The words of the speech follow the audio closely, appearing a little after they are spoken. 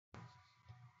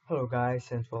Hello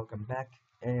guys and welcome back,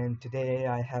 and today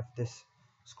I have this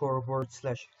scoreboard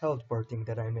slash Healthbar thing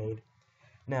that I made.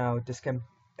 Now this can,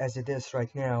 as it is right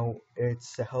now,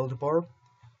 it's a Healthbar,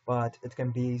 but it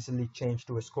can be easily changed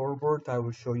to a scoreboard. I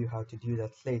will show you how to do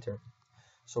that later.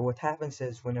 So what happens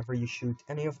is whenever you shoot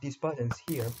any of these buttons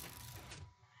here,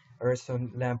 a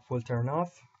redstone lamp will turn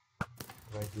off.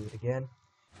 If I do it again.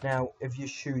 Now if you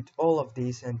shoot all of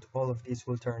these and all of these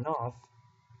will turn off,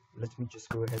 let me just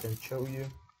go ahead and show you.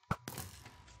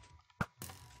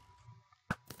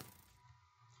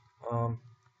 We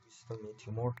still need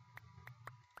two more.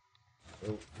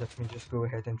 So let me just go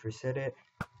ahead and reset it.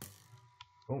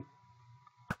 Oh,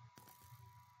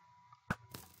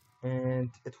 and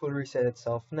it will reset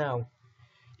itself. Now,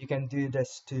 you can do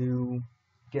this to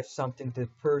give something to the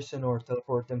person or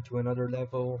teleport them to another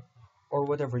level or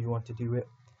whatever you want to do it.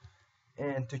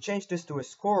 And to change this to a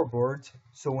scoreboard,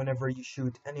 so whenever you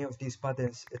shoot any of these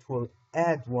buttons, it will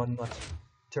add one, not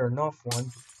turn off one.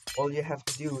 All you have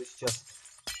to do is just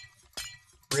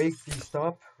break these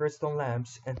top redstone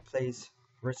lamps and place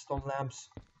redstone lamps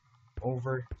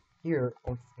over here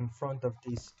in front of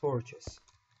these torches.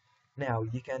 Now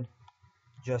you can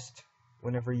just,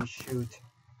 whenever you shoot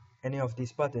any of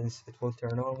these buttons, it will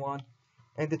turn on one,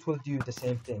 and it will do the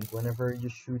same thing. Whenever you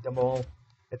shoot them all,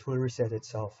 it will reset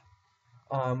itself.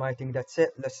 I think that's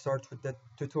it. Let's start with the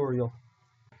tutorial.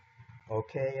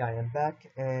 Okay, I am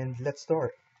back, and let's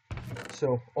start.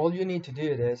 So all you need to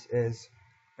do this is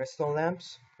redstone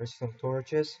lamps, redstone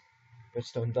torches,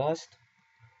 redstone dust,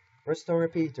 redstone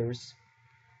repeaters,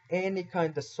 any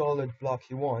kind of solid block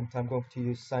you want. I'm going to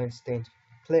use science stained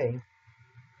clay,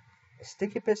 a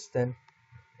sticky piston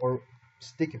or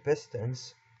sticky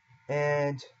pistons,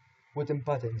 and wooden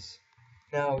buttons.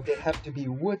 Now they have to be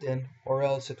wooden or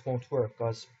else it won't work,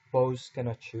 because bows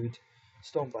cannot shoot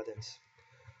stone buttons.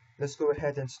 Let's go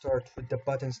ahead and start with the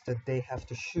buttons that they have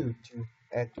to shoot to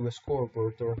add to a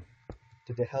scoreboard or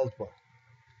to the health bar.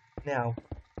 Now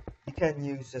you can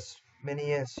use as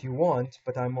many as you want,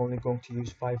 but I'm only going to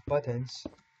use 5 buttons,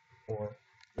 or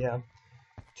yeah,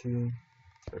 2,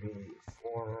 3,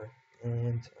 4,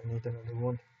 and I need another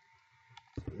one.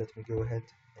 So let me go ahead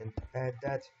and add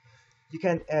that. You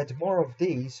can add more of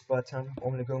these, but I'm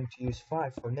only going to use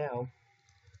 5 for now.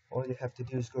 All you have to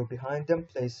do is go behind them,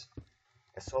 place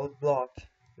a solid block,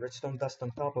 redstone dust on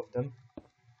top of them,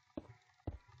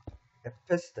 a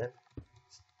piston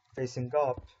facing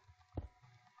up,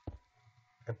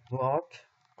 a block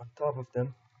on top of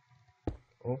them,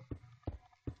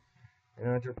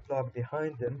 another block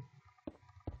behind them,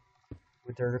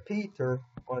 with a repeater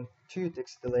on 2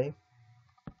 ticks delay.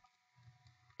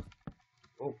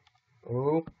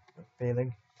 I'm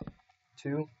failing.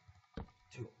 2,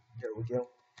 2. There we go.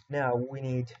 Now we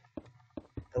need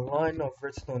a line of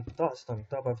redstone dust on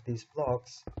top of these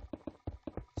blocks,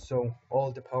 so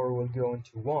all the power will go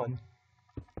into one.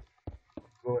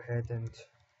 Go ahead and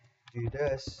do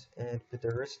this and put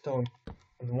the redstone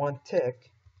in 1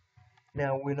 tick.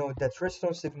 Now we know that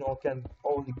redstone signal can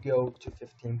only go to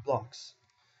 15 blocks.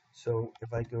 So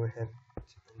if I go ahead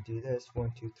and do this,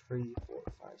 1, 2, 3, 4,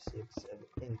 5, 6, 7,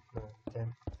 8, 9,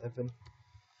 10, 11,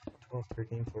 12,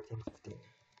 13, 14, 15.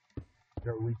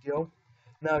 There we go.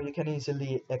 Now you can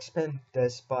easily expand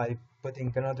this by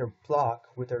putting another block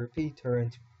with a repeater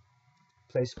and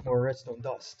place more redstone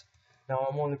dust. Now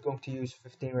I'm only going to use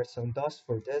 15 redstone dust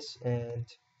for this, and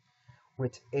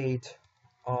with 8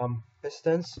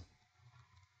 pistons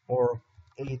or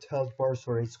 8 health bars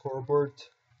or 8 scoreboard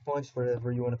points,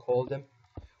 whatever you want to call them,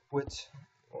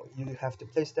 you have to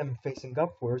place them facing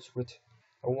upwards with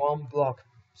a 1 block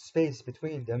space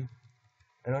between them,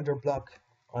 another block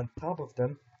on top of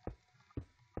them,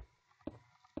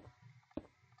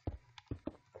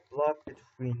 a block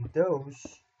between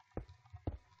those.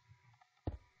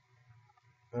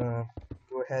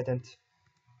 Go ahead and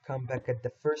come back at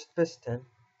the first piston,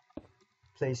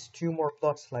 place 2 more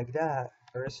blocks like that,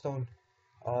 a redstone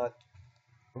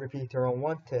repeater on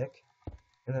 1 tick,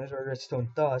 another redstone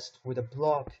dust with a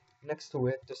block next to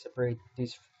it to separate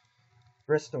these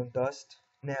redstone dust.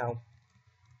 Now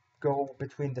go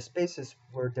between the spaces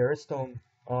where the redstone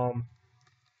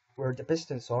where the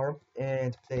pistons are,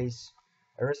 and place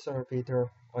a redstone repeater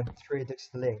on 3 ticks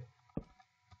delay.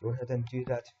 Go ahead and do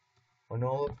that on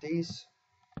all of these,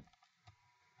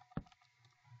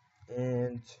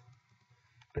 and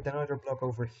put another block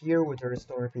over here with a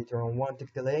redstone repeater on 1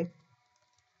 tick delay,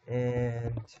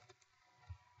 and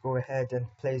go ahead and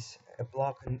place a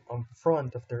block on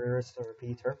front of the redstone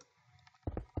repeater.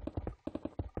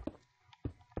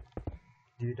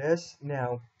 Do this.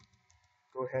 Now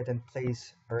go ahead and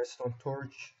place a redstone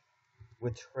torch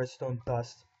with redstone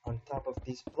dust on top of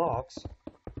these blocks.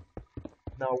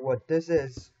 Now what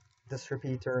this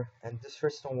repeater and this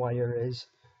redstone wire is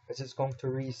it's going to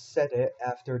reset it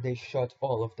after they shut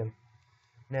all of them.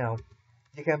 Now,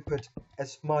 you can put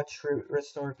as much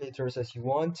redstone repeaters as you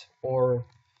want, or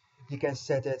you can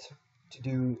set it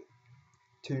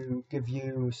to give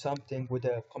you something with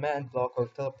a command block or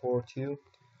teleport you,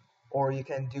 or you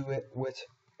can do it with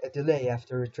a delay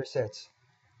after it resets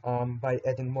by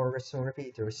adding more redstone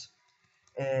repeaters.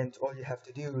 And all you have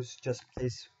to do is just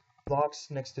place blocks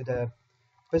next to the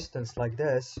pistons like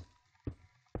this,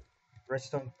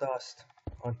 redstone dust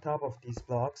on top of these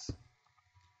blocks,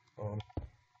 um,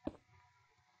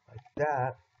 like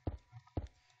that.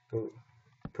 Go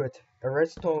put a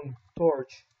redstone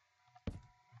torch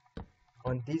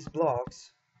on these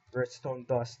blocks, redstone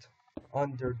dust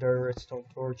under the redstone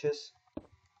torches,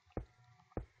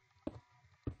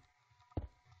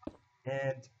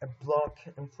 and a block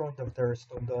in front of the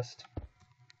redstone dust.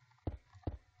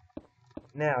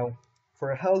 Now,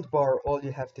 for a health bar, all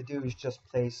you have to do is just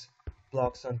place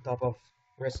blocks on top of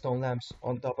redstone lamps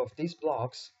on top of these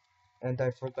blocks, and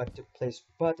I forgot to place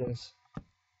buttons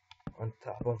on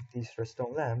top of these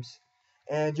redstone lamps,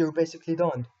 and you're basically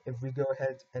done. If we go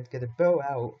ahead and get a bow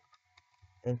out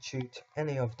and shoot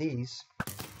any of these,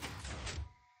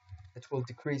 it will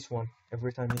decrease one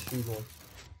every time you shoot one.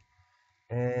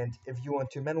 And if you want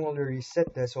to manually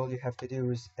reset this, all you have to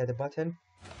do is add a button,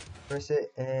 press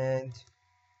it, and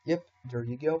yep, there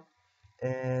you go.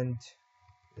 And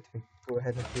let me go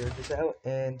ahead and clear this out.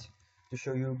 And to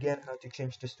show you again how to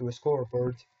change this to a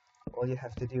scoreboard, all you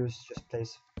have to do is just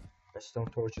place redstone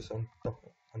torches on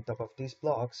top of these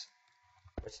blocks,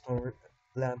 redstone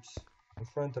lamps in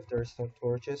front of the redstone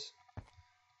torches,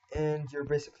 and you're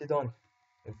basically done.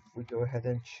 If we go ahead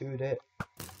and shoot it,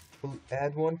 we'll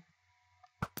add one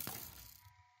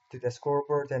to the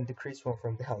scoreboard and decrease one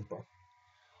from the health bar.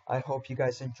 I hope you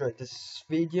guys enjoyed this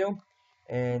video,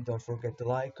 and don't forget to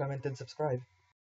like, comment, and subscribe.